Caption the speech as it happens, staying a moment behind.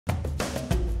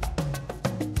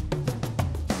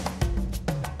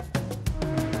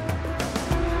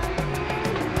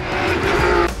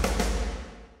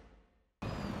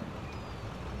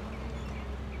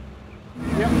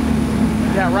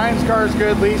car's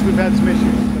good. Lee's, we've had some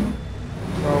issues.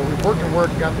 So we've worked and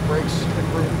worked, got the brakes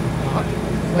improved.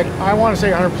 Like, I want to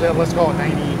say 100%, let's call it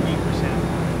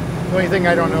 98%. The only thing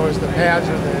I don't know is the pads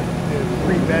are the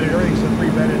pre-bedded, everything's the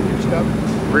pre-bedded new stuff.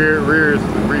 Rear is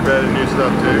the pre-bedded new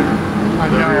stuff too.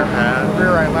 The rear pad. The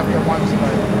rear I left the ones that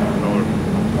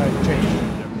I changed.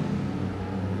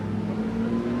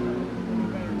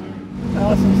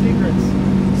 Some secrets.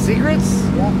 Secrets?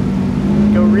 Yeah.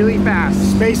 Go really fast.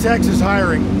 SpaceX is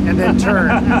hiring, and then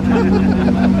turn.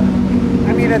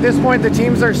 I mean, at this point, the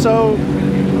teams are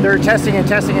they're testing and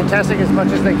testing and testing as much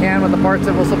as they can with the parts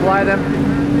that will supply them,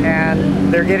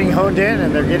 and they're getting honed in,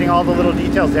 and they're getting all the little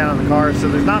details down on the car. So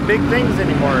there's not big things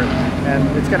anymore, and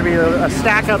it's going to be a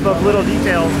stack up of little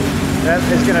details that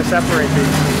is going to separate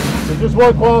these. So just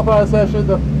one qualifying session.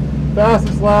 The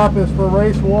fastest lap is for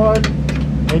race 1,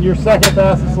 and your second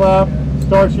fastest lap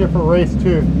starts you for race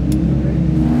 2.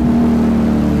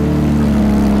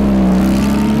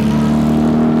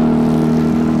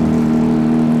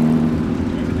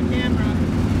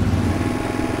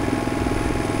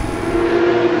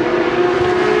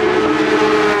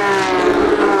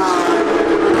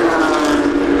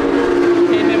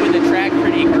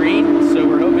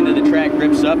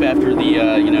 Up after the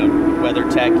weather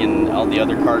tech and all the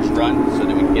other cars run, so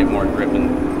that we can get more grip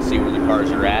and see where the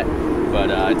cars are at. But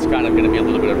it's kind of going to be a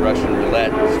little bit of Russian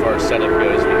roulette as far as setup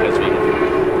goes, because the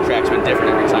track's been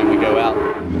different every time we go out.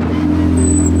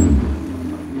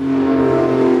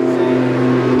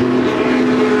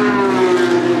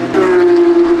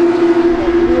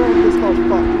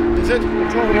 Is it?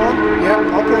 Turn it on? Yeah.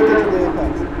 I can't get to the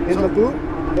apex. In the boot,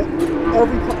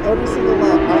 every single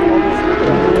lap, I almost look at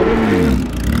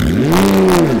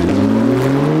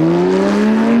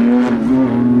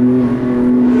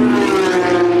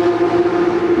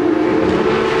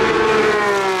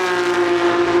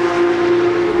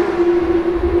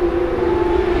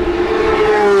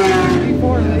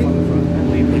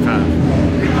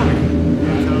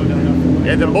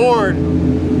And the board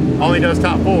only does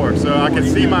top 4, so I could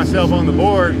see myself on the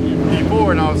board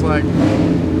P4, and I was like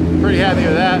pretty happy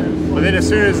with that. But then as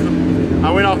soon as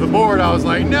I went off the board, I was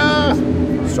like, no.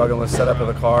 Struggling with setup of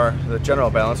the car. The general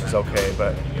balance was okay,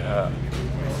 but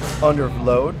under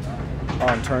load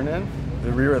on turn in,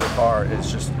 the rear of the car is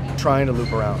just trying to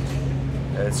loop around.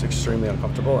 It's extremely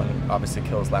uncomfortable and obviously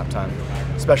kills lap time,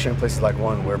 especially in places like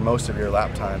 1 where most of your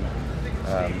lap time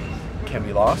can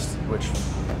be lost, which,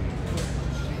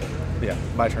 yeah,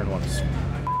 my turn 1 is.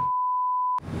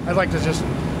 I'd like to just,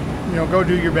 go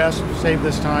do your best, save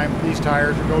this time, these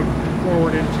tires, or go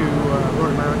forward into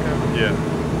Road America. Yeah.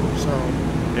 So.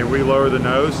 And we lower the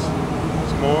nose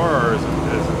some more, or is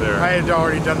it there? I had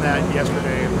already done that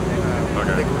yesterday. Okay.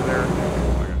 I think we're there.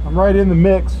 Okay. I'm right in the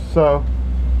mix, so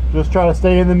just try to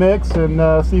stay in the mix and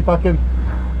see if I can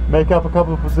make up a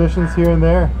couple of positions here and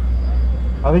there.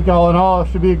 I think all in all, it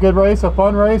should be a good race, a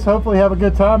fun race. Hopefully have a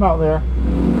good time out there.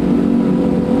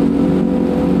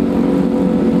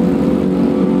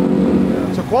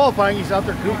 So qualifying, he's out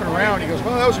there goofing around. He goes,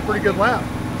 well, that was a pretty good lap.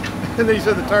 And then he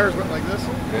said the tires went like this.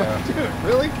 Yeah. Dude,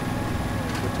 really?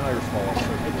 The tires fall off.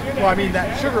 Well, I mean,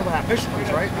 that sugar lap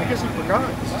Michelin's, right? I guess he forgot.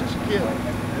 He's just a kid.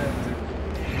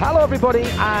 Hello everybody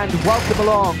and welcome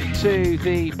along to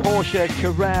the Porsche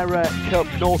Carrera Cup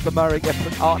North America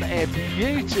on a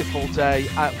beautiful day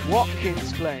at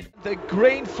Watkins Glen. The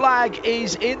green flag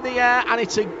is in the air and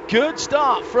it's a good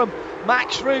start from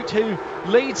Max Root, who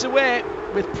leads away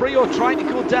with Prior trying to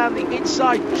go down the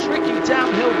inside tricky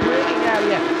downhill braking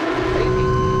area.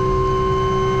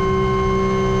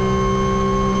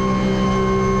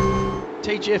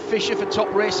 TJ Fisher for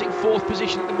Top Racing, 4th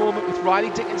position at the moment, with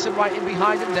Riley Dickinson right in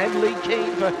behind him. Then Lee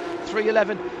Keane for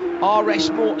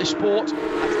 311RS Motorsport.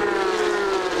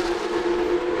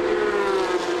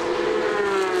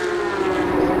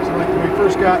 So like when we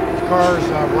first got cars,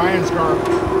 Ryan's car,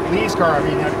 Lee's car, I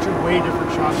mean, had 2 way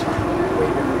different shots, way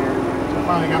different here. So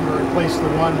finally I'm going to replace the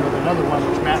one with another one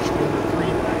which matched the 3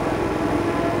 that I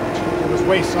had. It was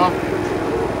way softer.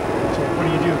 So what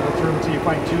do? Go through until you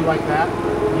find 2 like that.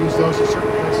 Use those in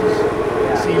certain places.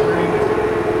 See ring.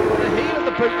 The heel of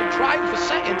the boot and trying for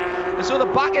second, and so the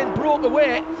back end broke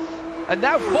away. And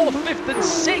now 4th, 5th and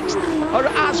 6th are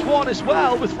as one as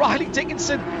well, with Riley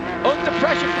Dickinson under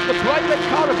pressure from the bright red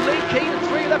car of Lee Keane and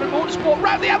 311 Motorsport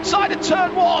round the outside of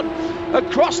turn 1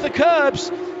 across the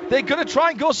curbs. They're going to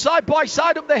try and go side by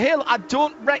side up the hill. I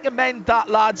don't recommend that,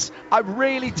 lads. I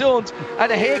really don't.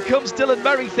 And here comes Dylan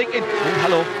Murray thinking, oh,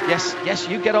 hello, yes,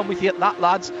 you get on with that,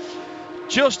 lads.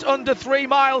 Just under 3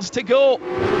 miles to go. Good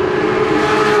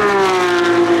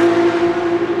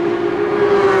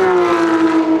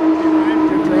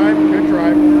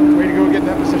drive. Way to go get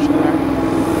that session of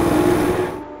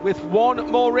that. With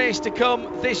one more race to come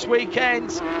this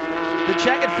weekend, the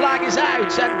checkered flag is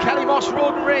out, and Kelly Moss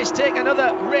Road and Race take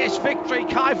another race victory.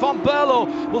 Kai van Berlo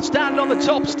will stand on the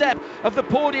top step of the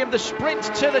podium. The sprint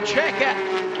to the checker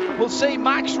will see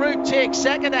Max Root take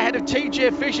second ahead of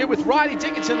TJ Fisher, with Riley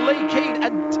Dickinson, Lee Keane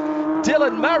and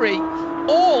Dylan Murray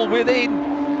all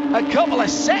within a couple of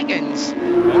seconds. That's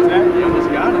it. You almost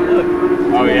got him. Look.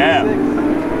 Oh yeah.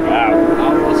 Wow.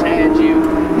 Almost had you.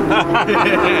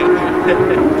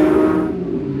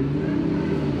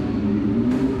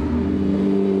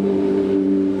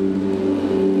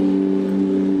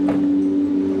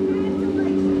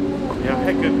 Yeah, I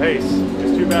had good pace.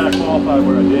 It's too bad I qualified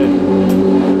where I did.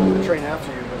 The train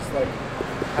after you was like,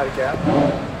 had a gap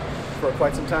for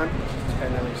quite some time,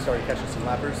 and then we started catching some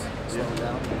lappers, slowing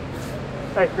down.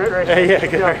 Hey, great race. Hey, yeah,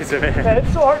 good race, man. And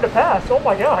it's so hard to pass. Oh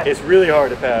my God. It's really hard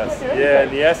to pass. You can't do Yeah, anything.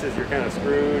 and the S's you're kind of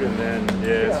screwed, and then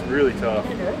it's really tough.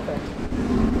 You can't do anything.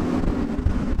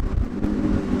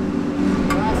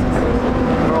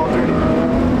 We're all dirty.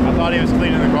 I thought he was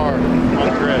cleaning the car on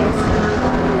the grids.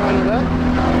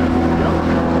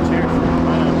 Cheers.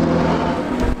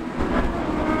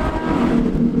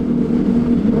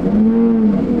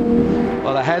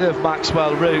 Well, ahead of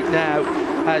Maxwell Root now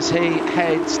as he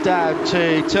heads down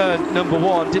to turn number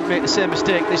 1. Didn't make the same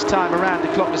mistake this time around. The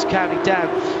clock is counting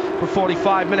down for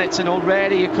 45 minutes, and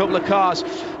already a couple of cars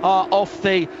are off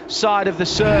the side of the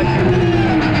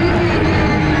circuit.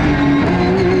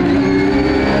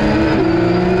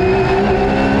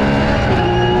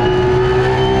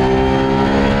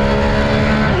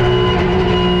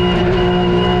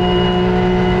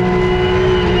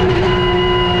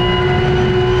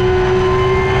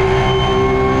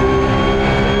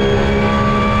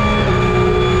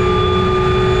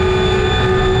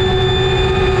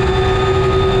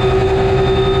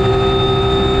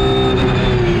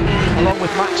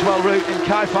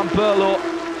 Kai van Berlo,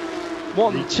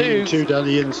 1-2. Two down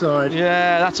the inside.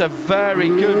 Yeah, that's a very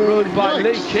good run by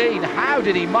Lee Keane. How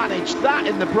did he manage that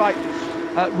in the bright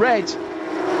red?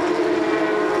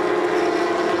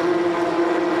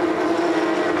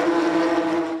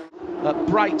 A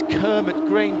bright Kermit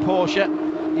green Porsche.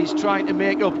 He's trying to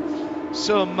make up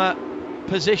some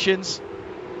positions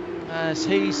as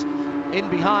he's in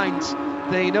behind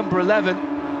the number 11.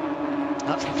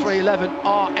 That's the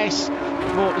 311RS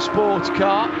Motorsport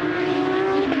car,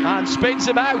 and spins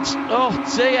him out. Oh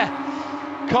dear,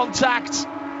 contact,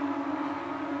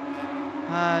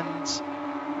 and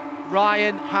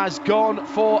Ryan has gone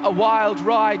for a wild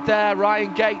ride there.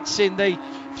 Ryan Gates in the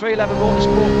 311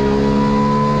 Motorsport.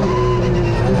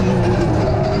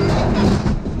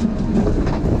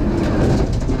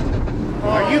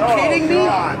 Are you kidding me?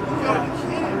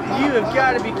 You have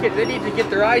got to be kidding. They need to get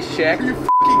their eyes checked. Are you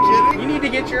fucking kidding? You need to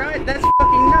get your eyes. That's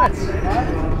fucking nuts.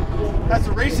 That's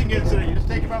a racing incident. You just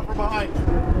take him out from behind.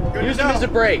 Good Use to them know. as a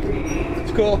brake.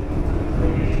 It's cool.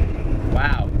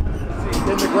 Wow.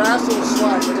 In the grass, it'll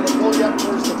slide. They're going to pull you up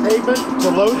towards the pavement to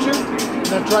load you, and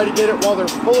then try to get it while they're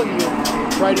pulling you.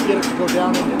 Try to get it to go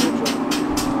down into neutral.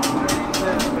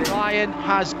 Ryan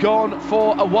has gone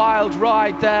for a wild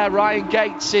ride there. Ryan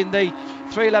Gates in the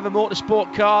 311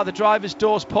 Motorsport car. The driver's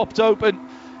door's popped open.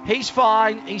 He's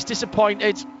fine. He's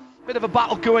disappointed. Bit of a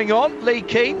battle going on. Lee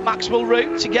Keane, Maxwell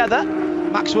Root together.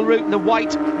 Maxwell Root in the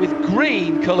white with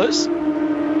green colours.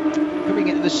 Coming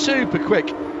into the super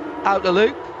quick outer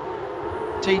loop.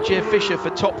 TJ Fisher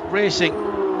for Top Racing.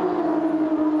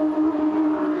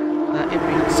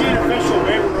 See an official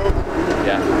waiver over.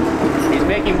 Yeah. He's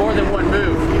making more than one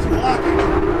move. He's blocking.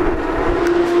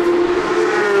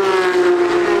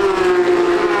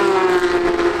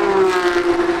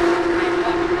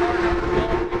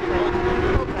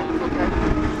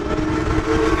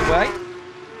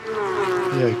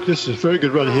 Yeah, this is a very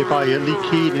good run here by Lee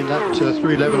Keane in that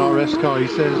 311RS car.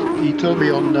 He told me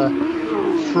on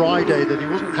Friday that he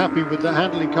wasn't happy with the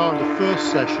handling car in the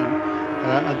first session,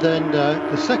 and then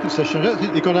the second session, I don't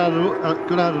think they got out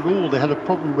at all. They had a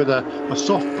problem with a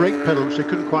soft brake pedal, which they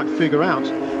couldn't quite figure out.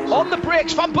 On the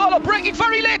brakes, Van Berlo braking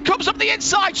very late, comes up the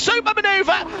inside, super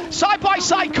manoeuvre,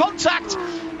 side-by-side contact,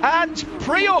 and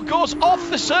Prior goes off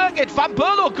the circuit. Van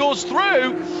Berlo goes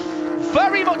through.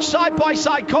 Very much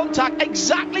side-by-side contact,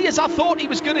 exactly as I thought he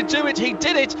was going to do it. He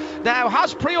did it. Now,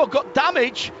 has Prior got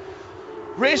damage?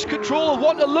 Race control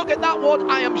want to look at that one.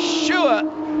 I am sure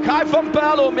Kai van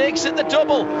Berlo makes it the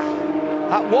double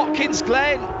at Watkins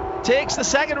Glen. Takes the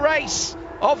second race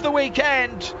of the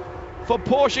weekend for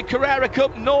Porsche Carrera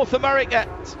Cup North America.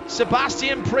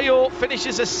 Sebastian Prior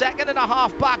finishes a second and a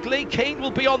half back. Lee Keane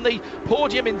will be on the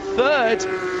podium in third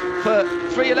for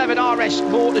 311RS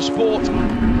Motorsport.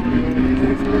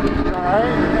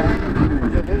 Alright?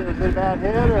 Was it a bad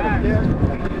hit or?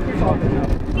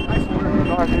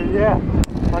 Yeah.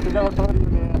 Like I never told you,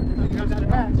 man.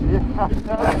 Yeah.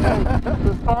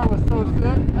 This car was so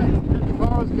sick. The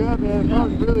car was good, man. The car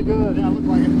was really good. Yeah, it looked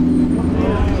like it.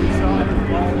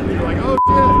 You're like, oh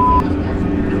shit.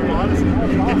 You were honest. Yeah,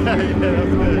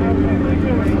 that's good.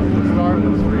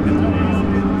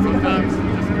 Sometimes it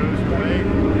just goes your way.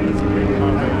 It's a big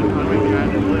comment. I think I had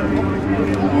to live.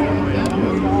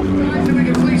 So we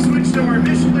can please switch to our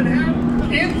Michelin hat.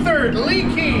 In third, Lee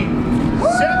Keane.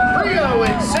 Seth Prio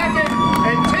in second.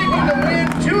 And taking the win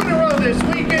 2 in a row this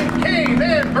weekend, Kay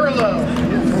Van Berlo.